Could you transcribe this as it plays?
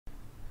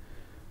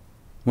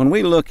When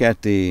we look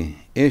at the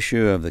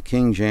issue of the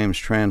King James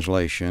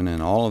translation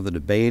and all of the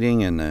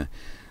debating and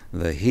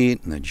the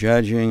heat and the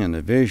judging and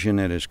the division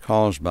that is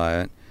caused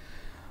by it,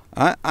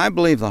 I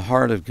believe the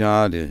heart of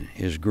God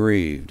is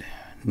grieved,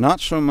 not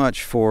so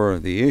much for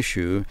the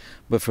issue,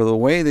 but for the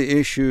way the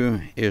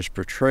issue is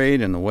portrayed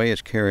and the way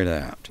it's carried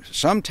out.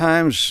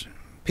 Sometimes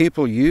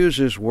people use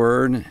His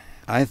Word,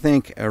 I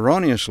think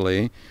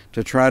erroneously,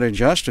 to try to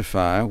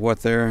justify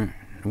what they're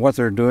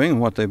doing and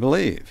what they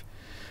believe.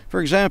 For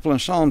example, in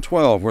Psalm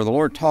 12, where the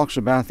Lord talks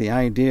about the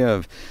idea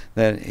of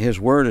that His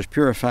Word is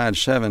purified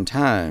 7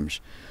 times,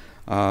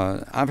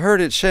 I've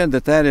heard it said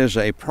that that is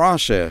a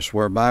process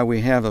whereby we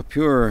have a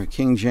pure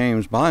King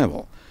James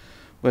Bible.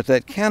 But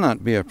that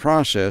cannot be a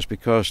process,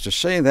 because to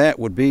say that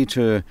would be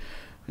to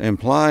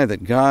imply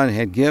that God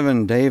had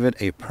given David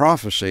a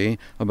prophecy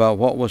about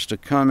what was to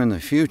come in the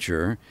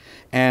future,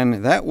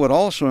 and that would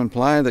also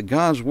imply that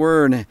God's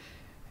Word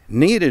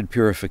needed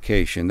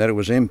purification, that it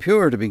was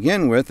impure to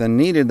begin with and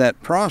needed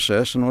that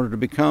process in order to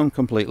become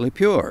completely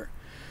pure.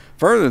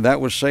 Further,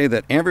 that would say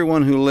that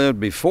everyone who lived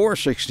before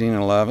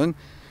 1611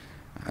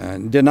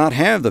 did not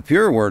have the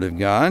pure Word of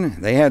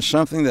God. They had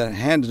something that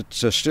had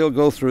to still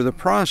go through the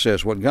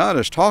process. What God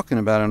is talking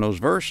about in those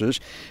verses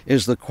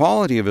is the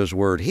quality of His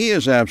Word. He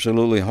is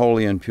absolutely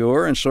holy and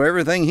pure, and so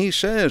everything He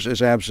says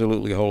is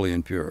absolutely holy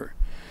and pure.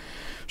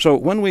 So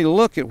when we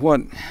look at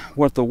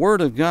what the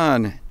Word of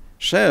God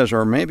says,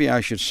 or maybe I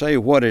should say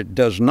what it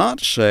does not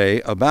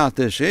say about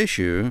this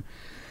issue,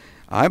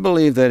 I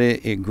believe that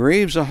it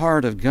grieves the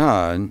heart of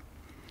God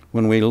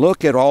when we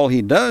look at all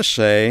He does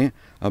say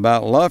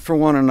about love for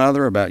one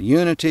another, about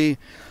unity,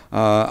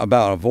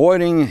 about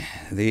avoiding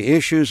the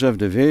issues of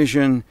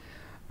division.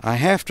 I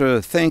have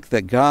to think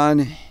that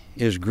God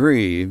is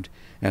grieved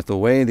at the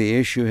way the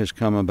issue has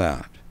come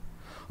about.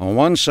 On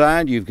one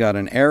side, you've got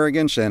an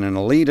arrogance and an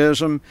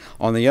elitism.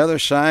 On the other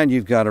side,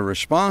 you've got a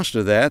response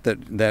to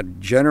that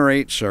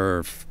generates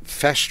or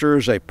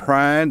festers a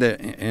pride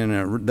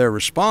in their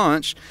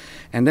response,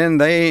 and then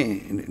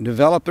they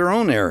develop their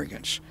own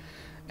arrogance.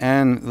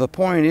 And the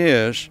point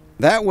is,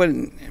 that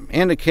would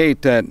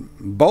indicate that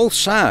both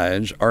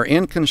sides are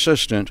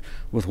inconsistent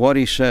with what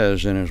He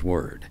says in His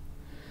Word.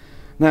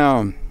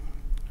 Now,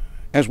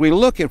 as we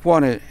look at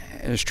what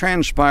has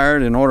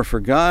transpired in order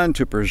for God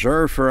to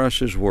preserve for us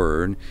His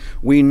Word,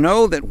 we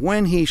know that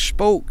when He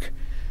spoke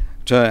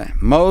to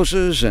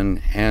Moses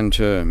and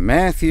to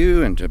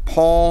Matthew and to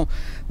Paul,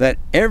 that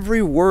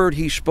every word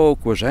He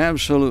spoke was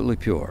absolutely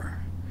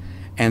pure.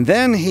 And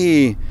then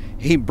He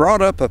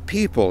brought up a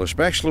people,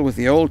 especially with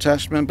the Old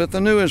Testament, but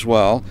the New as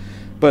well.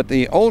 But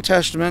the Old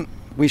Testament,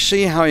 we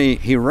see how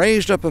he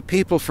raised up a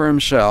people for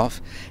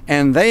Himself,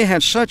 and they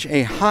had such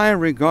a high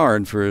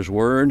regard for His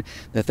Word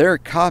that their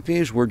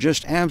copies were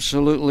just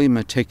absolutely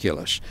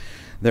meticulous.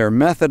 Their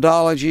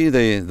methodology,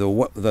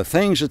 the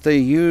things that they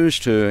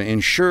used to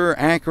ensure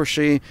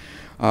accuracy,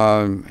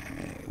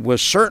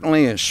 was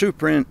certainly a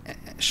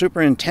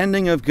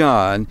superintending of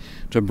God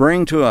to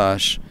bring to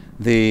us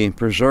the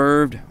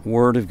preserved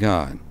Word of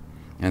God.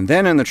 And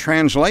then in the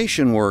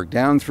translation work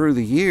down through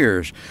the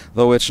years,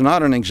 though it's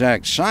not an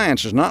exact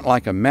science, it's not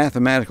like a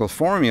mathematical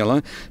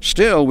formula,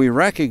 still we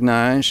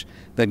recognize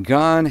that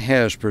God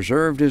has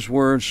preserved His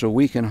Word so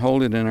we can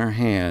hold it in our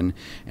hand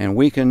and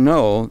we can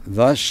know,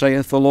 thus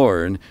saith the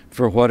Lord,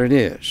 for what it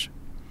is.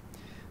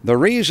 The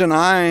reason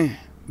I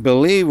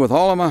believe with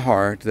all of my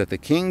heart that the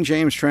King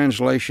James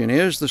translation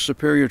is the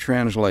superior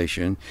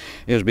translation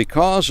is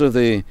because of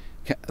the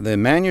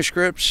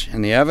manuscripts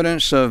and the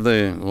evidence of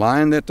the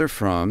line that they're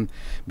from,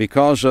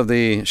 because of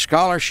the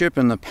scholarship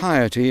and the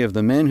piety of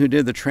the men who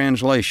did the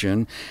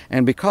translation,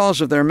 and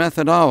because of their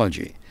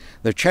methodology.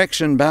 The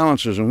checks and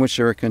balances in which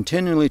they are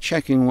continually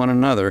checking one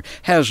another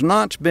has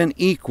not been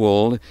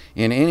equaled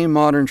in any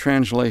modern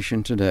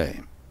translation today.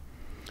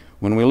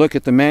 When we look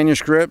at the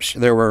manuscripts,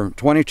 there were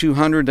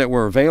 2,200 that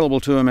were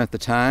available to them at the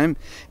time,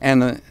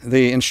 and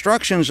the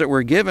instructions that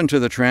were given to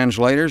the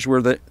translators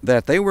were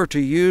that they were to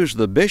use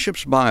the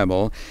bishop's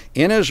Bible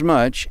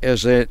inasmuch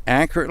as it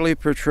accurately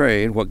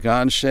portrayed what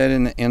God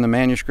said in the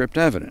manuscript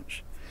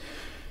evidence.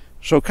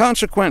 So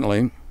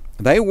consequently,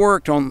 they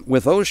worked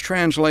with those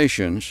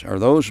translations, or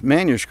those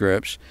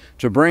manuscripts,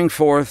 to bring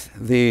forth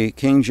the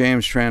King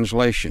James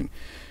translation.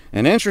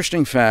 An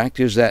interesting fact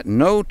is that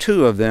no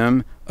two of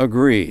them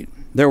agreed.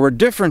 There were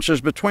differences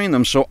between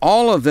them, so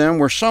all of them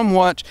were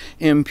somewhat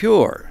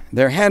impure.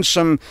 There had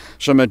some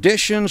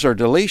additions or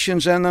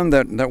deletions in them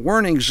that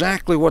weren't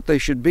exactly what they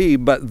should be,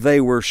 but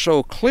they were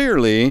so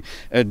clearly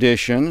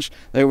additions,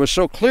 they were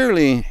so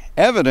clearly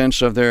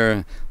evidence of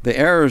the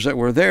errors that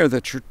were there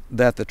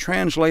that the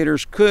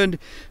translators could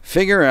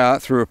figure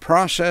out through a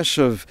process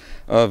of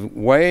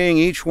weighing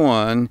each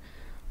one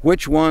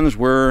which ones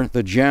were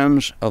the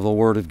gems of the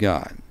Word of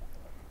God.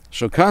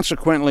 So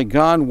consequently,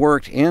 God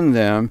worked in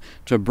them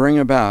to bring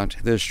about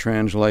this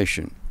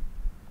translation.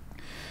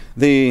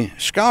 The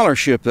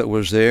scholarship that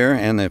was there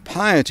and the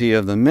piety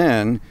of the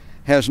men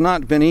has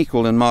not been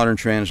equaled in modern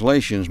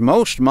translations.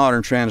 Most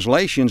modern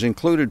translations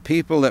included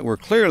people that were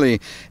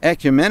clearly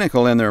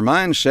ecumenical in their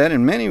mindset,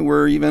 and many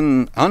were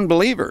even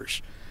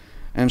unbelievers.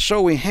 And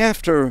so we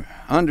have to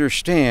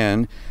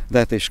understand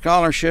that the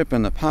scholarship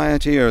and the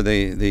piety, or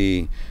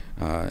the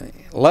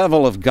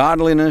level of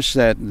godliness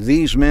that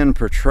these men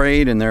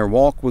portrayed in their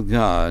walk with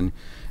God,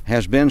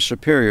 has been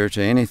superior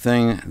to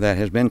anything that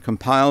has been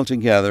compiled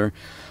together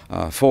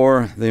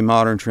for the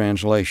modern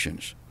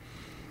translations.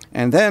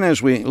 And then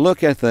as we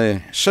look at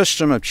the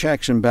system of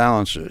checks and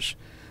balances,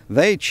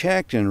 they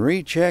checked and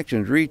rechecked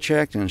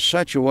in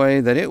such a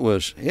way that it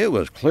was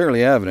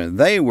clearly evident.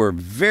 They were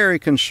very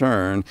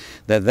concerned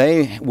that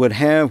they would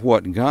have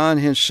what God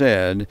has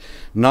said,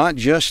 not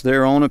just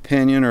their own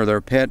opinion or their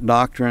pet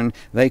doctrine.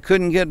 They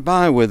couldn't get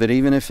by with it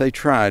even if they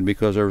tried,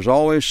 because there was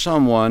always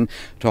someone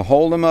to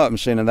hold them up and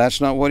say, no, that's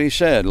not what he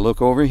said.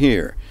 Look over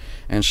here.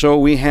 And so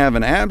we have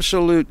an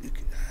absolute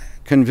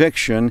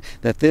conviction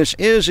that this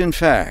is, in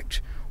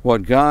fact,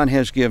 what God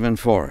has given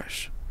for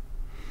us.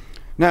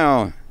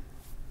 Now,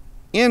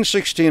 in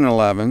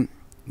 1611,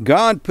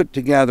 God put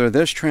together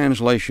this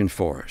translation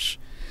for us.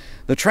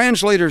 The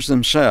translators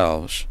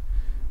themselves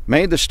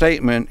made the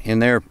statement in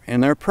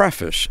their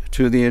preface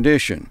to the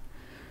edition,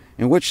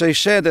 in which they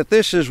said that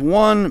this is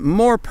one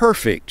more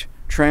perfect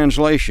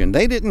translation.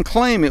 They didn't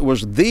claim it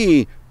was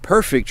the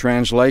perfect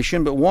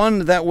translation, but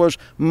one that was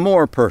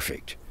more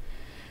perfect.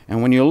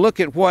 And when you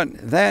look at what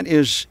that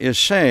is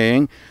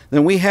saying,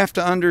 then we have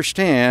to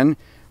understand,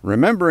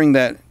 remembering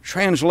that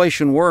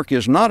translation work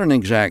is not an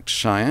exact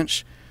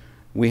science,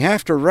 we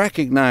have to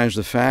recognize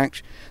the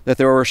fact that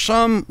there are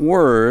some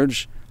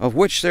words of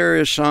which there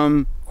is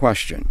some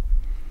question.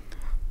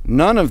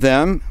 None of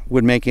them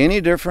would make any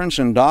difference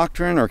in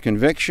doctrine or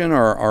conviction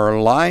or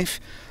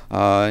life,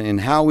 in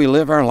how we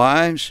live our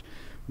lives,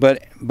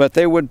 but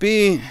there would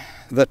be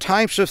the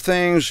types of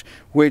things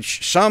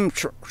which some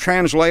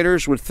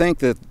translators would think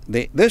that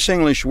this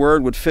English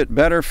word would fit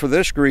better for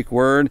this Greek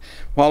word,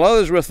 while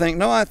others would think,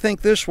 no, I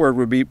think this word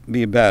would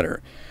be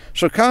better.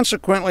 So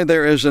consequently,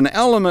 there is an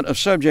element of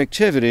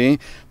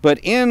subjectivity, but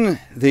in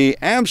the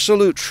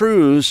absolute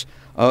truths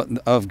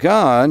of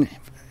God,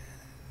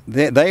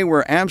 they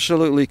were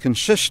absolutely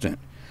consistent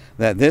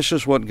that this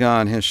is what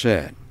God has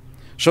said.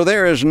 So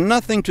there is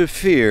nothing to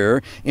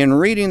fear in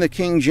reading the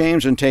King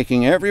James and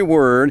taking every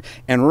word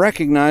and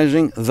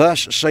recognizing,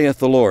 thus saith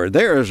the Lord.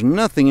 There is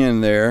nothing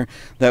in there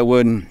that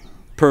would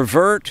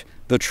pervert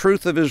the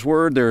truth of His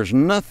Word. There is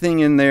nothing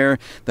in there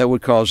that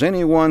would cause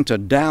anyone to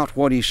doubt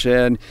what He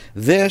said.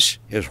 This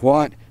is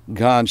what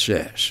God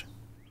says.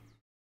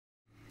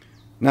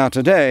 Now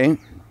today,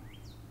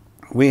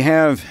 we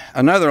have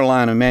another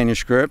line of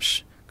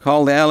manuscripts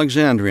called the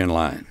Alexandrian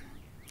line.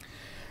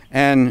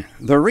 And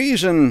the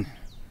reason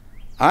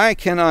I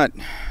cannot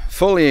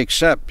fully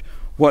accept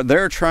what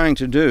they're trying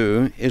to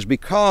do is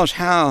because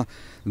how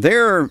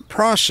their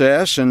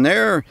process and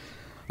their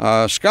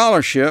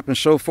scholarship and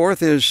so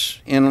forth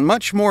is in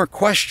much more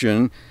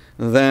question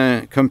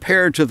than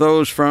compared to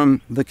those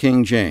from the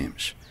King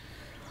James.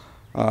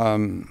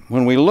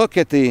 When we look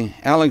at the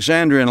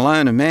Alexandrian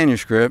line of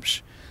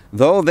manuscripts,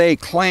 though they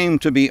claim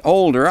to be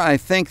older, I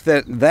think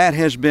that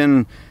has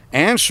been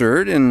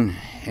answered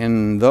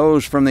in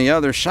those from the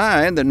other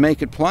side that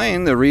make it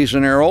plain the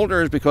reason they're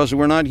older is because they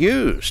were not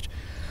used.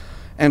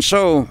 And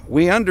so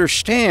we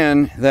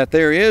understand that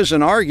there is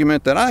an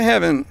argument that I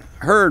haven't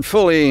heard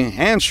fully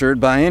answered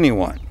by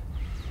anyone.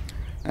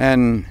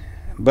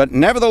 But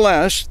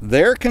nevertheless,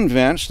 they're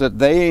convinced that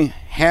they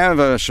have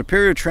a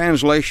superior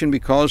translation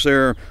because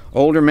they're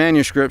older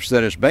manuscripts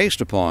that it's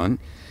based upon.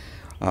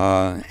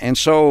 And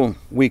so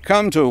we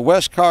come to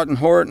Westcott and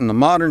Hort and the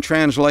modern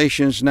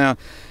translations. Now,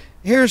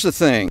 here's the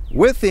thing.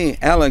 With the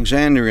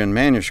Alexandrian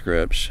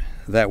manuscripts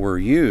that were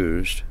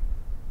used,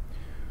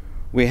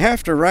 we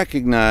have to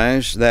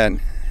recognize that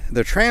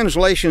the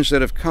translations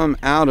that have come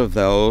out of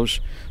those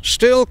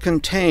still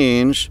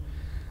contains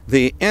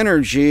the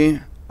energy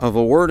of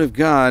the Word of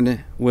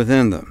God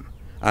within them.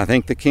 I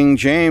think the King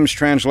James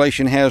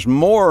translation has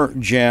more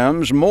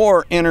gems,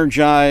 more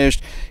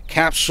energized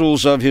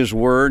capsules of His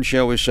Word,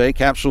 shall we say,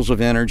 capsules of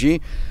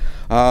energy.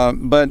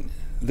 But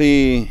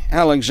the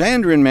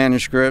Alexandrian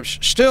manuscripts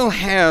still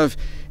have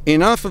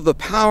enough of the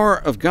power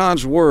of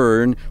God's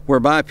Word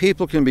whereby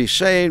people can be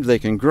saved, they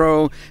can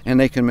grow, and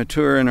they can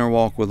mature in their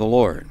walk with the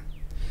Lord.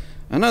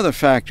 Another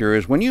factor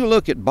is when you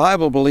look at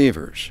Bible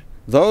believers,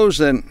 those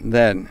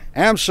that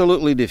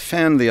absolutely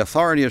defend the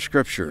authority of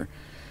Scripture,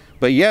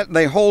 but yet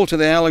they hold to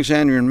the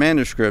Alexandrian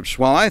manuscripts,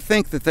 while I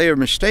think that they are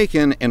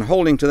mistaken in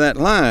holding to that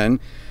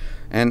line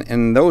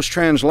and those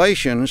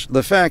translations,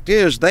 the fact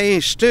is they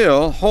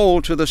still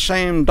hold to the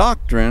same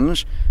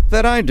doctrines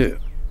that I do,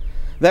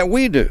 that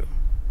we do.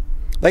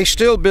 They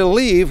still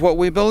believe what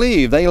we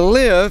believe. They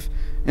live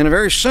in a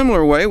very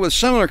similar way with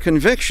similar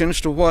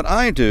convictions to what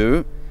I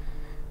do.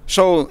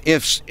 So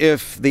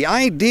if the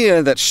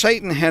idea that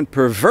Satan had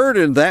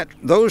perverted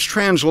those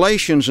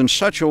translations in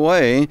such a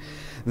way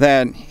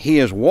that he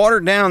has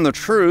watered down the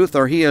truth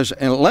or he has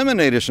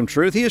eliminated some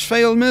truth, he has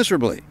failed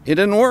miserably. It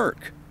didn't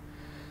work.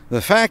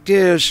 The fact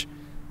is,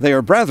 they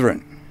are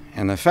brethren.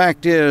 And the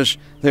fact is,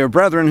 they are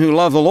brethren who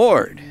love the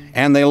Lord,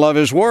 and they love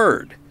His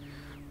Word.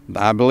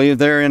 I believe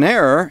they're in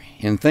error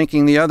in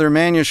thinking the other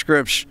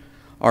manuscripts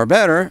are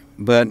better,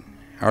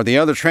 or the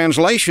other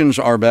translations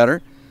are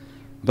better.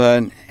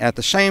 But at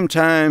the same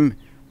time,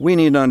 we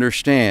need to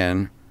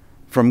understand,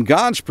 from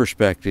God's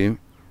perspective,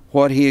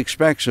 what He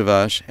expects of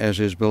us as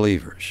His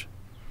believers.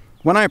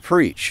 When I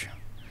preach,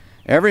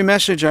 every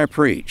message I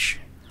preach,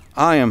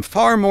 I am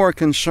far more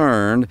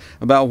concerned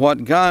about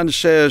what God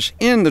says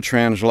in the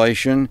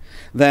translation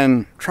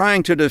than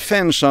trying to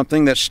defend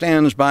something that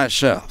stands by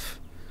itself.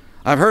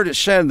 I've heard it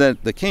said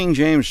that the King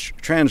James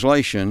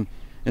translation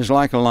is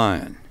like a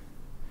lion.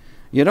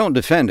 You don't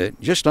defend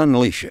it, just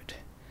unleash it.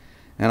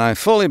 And I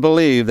fully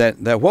believe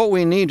that what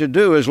we need to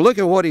do is look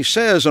at what He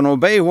says and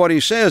obey what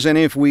He says. And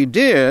if we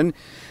did,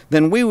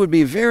 then we would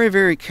be very,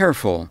 very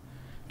careful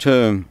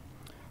to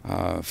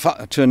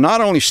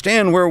not only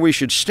stand where we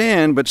should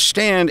stand, but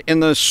stand in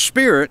the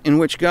spirit in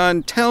which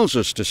God tells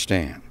us to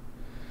stand.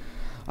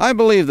 I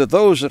believe that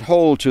those that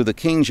hold to the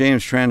King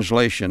James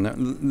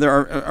translation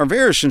are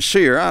very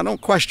sincere. I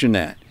don't question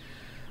that.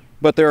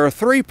 But there are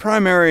three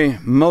primary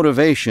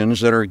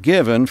motivations that are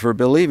given for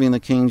believing the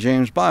King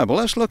James Bible.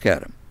 Let's look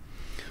at them.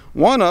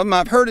 One of them,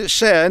 I've heard it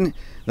said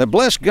that,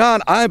 bless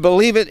God, I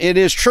believe it, it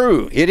is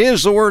true. It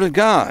is the Word of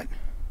God.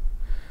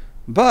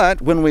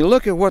 But when we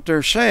look at what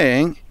they're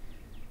saying,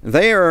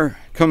 they are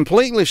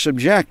completely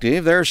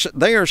subjective.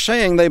 They are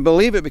saying they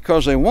believe it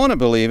because they want to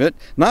believe it,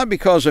 not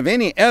because of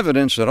any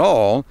evidence at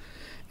all.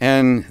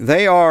 And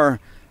they are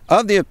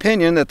of the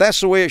opinion that that's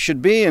the way it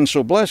should be, and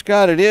so bless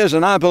God it is,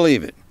 and I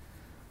believe it.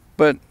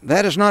 But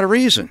that is not a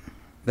reason.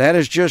 That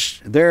is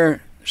just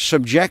their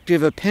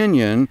subjective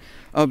opinion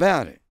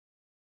about it.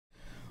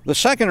 The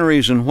second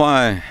reason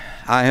why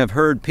I have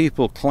heard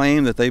people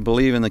claim that they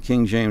believe in the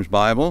King James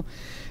Bible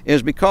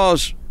is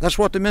because that's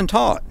what they've been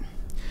taught.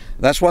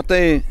 That's what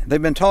they've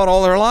been taught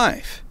all their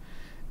life.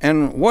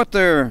 And what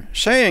they're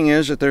saying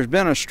is that there's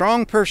been a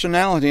strong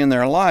personality in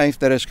their life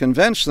that has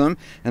convinced them,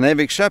 and they've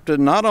accepted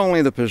not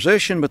only the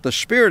position, but the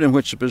spirit in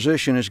which the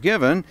position is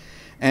given,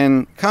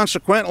 and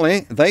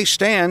consequently, they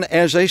stand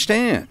as they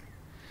stand.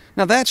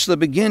 Now, that's the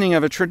beginning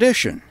of a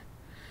tradition.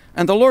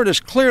 And the Lord has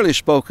clearly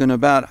spoken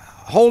about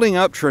holding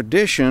up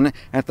tradition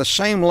at the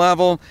same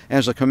level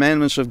as the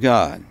commandments of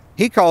God.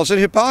 He calls it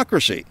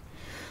hypocrisy.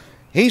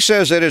 He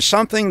says that it's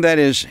something that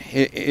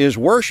is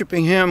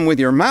worshiping Him with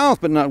your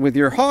mouth, but not with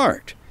your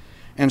heart.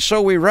 And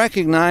so we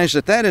recognize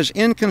that that is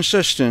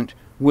inconsistent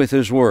with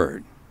His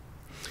Word.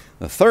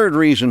 The third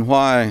reason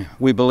why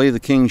we believe the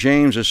King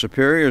James is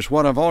superior is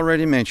what I've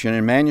already mentioned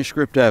in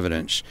manuscript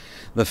evidence.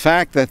 The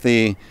fact that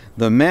the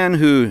men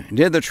who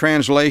did the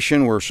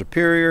translation were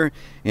superior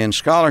in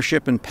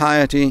scholarship and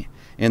piety,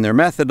 in their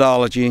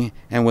methodology,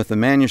 and with the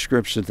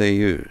manuscripts that they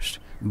used.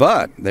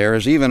 But there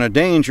is even a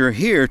danger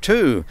here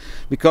too,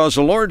 because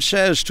the Lord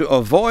says to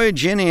avoid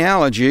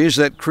genealogies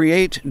that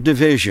create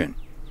division.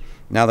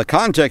 Now the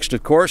context,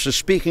 of course, is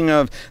speaking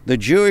of the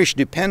Jewish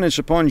dependence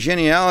upon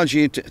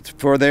genealogy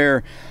for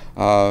their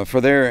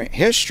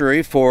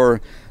history,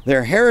 for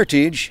their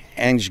heritage,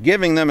 and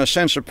giving them a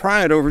sense of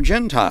pride over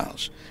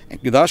Gentiles,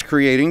 thus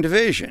creating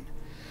division.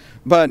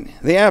 But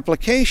the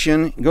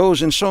application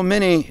goes in so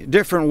many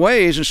different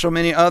ways and so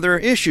many other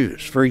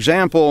issues. For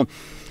example,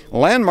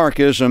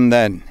 landmarkism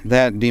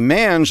that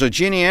demands a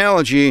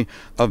genealogy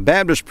of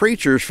Baptist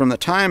preachers from the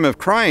time of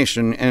Christ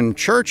and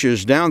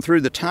churches down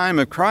through the time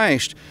of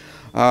Christ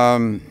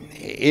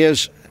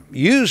is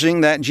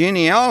using that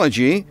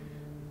genealogy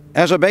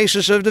as a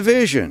basis of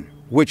division,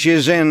 which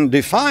is in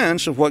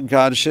defiance of what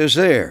God says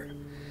there.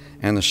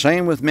 And the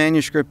same with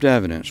manuscript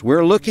evidence.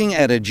 We're looking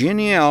at a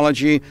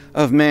genealogy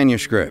of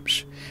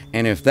manuscripts.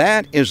 And if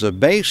that is the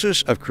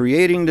basis of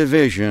creating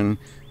division,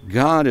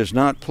 God is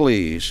not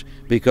pleased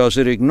because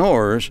it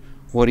ignores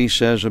what He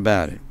says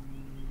about it.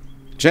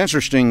 It's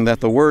interesting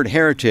that the word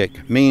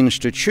heretic means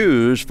to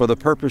choose for the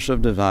purpose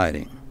of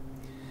dividing.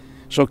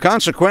 So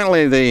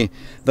consequently,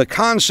 the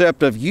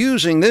concept of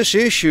using this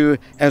issue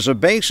as a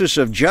basis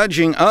of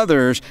judging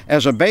others,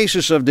 as a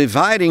basis of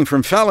dividing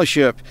from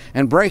fellowship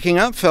and breaking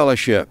up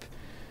fellowship,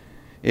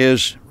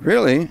 is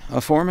really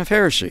a form of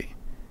heresy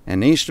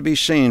and needs to be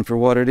seen for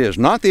what it is.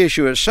 Not the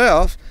issue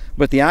itself,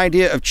 but the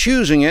idea of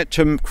choosing it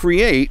to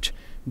create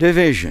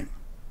division.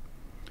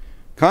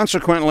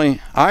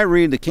 Consequently, I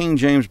read the King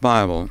James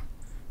Bible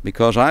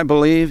because I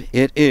believe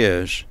it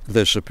is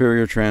the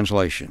superior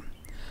translation.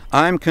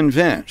 I'm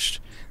convinced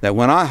that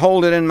when I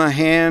hold it in my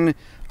hand,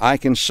 I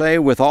can say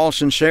with all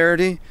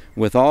sincerity,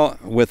 with all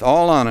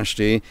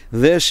honesty,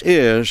 this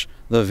is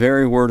the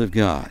very Word of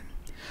God.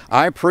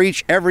 I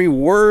preach every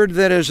word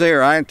that is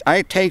there.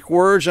 I take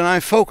words and I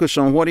focus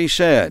on what He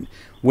said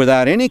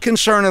without any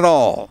concern at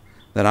all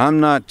that I'm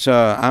not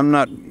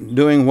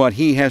doing what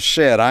He has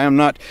said. I am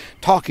not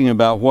talking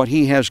about what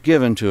He has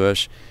given to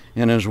us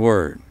in His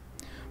Word.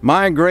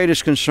 My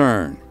greatest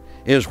concern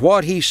is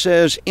what He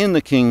says in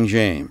the King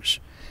James.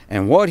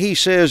 And what he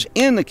says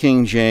in the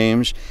King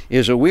James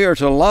is that we are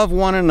to love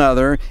one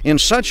another in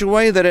such a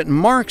way that it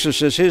marks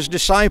us as his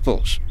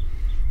disciples.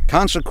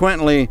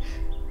 Consequently,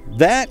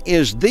 that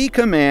is the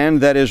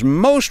command that is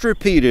most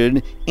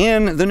repeated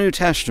in the New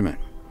Testament.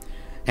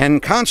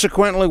 And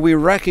consequently, we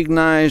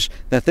recognize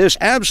that this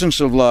absence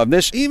of love,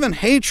 this even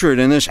hatred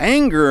and this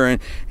anger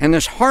and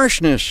this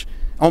harshness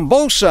on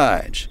both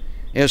sides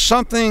is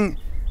something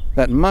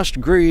that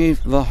must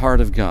grieve the heart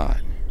of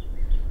God.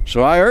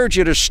 So I urge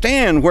you to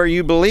stand where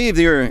you believe,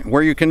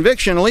 where your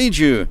conviction leads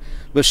you,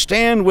 but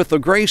stand with the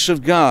grace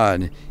of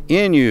God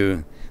in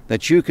you,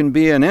 that you can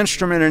be an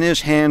instrument in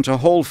his hand to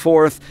hold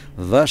forth,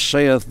 "Thus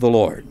saith the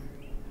Lord."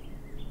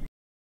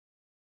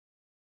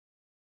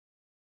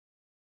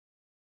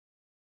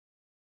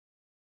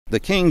 The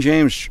King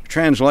James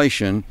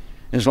translation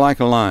is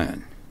like a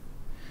lion.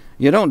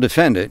 You don't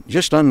defend it,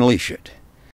 just unleash it.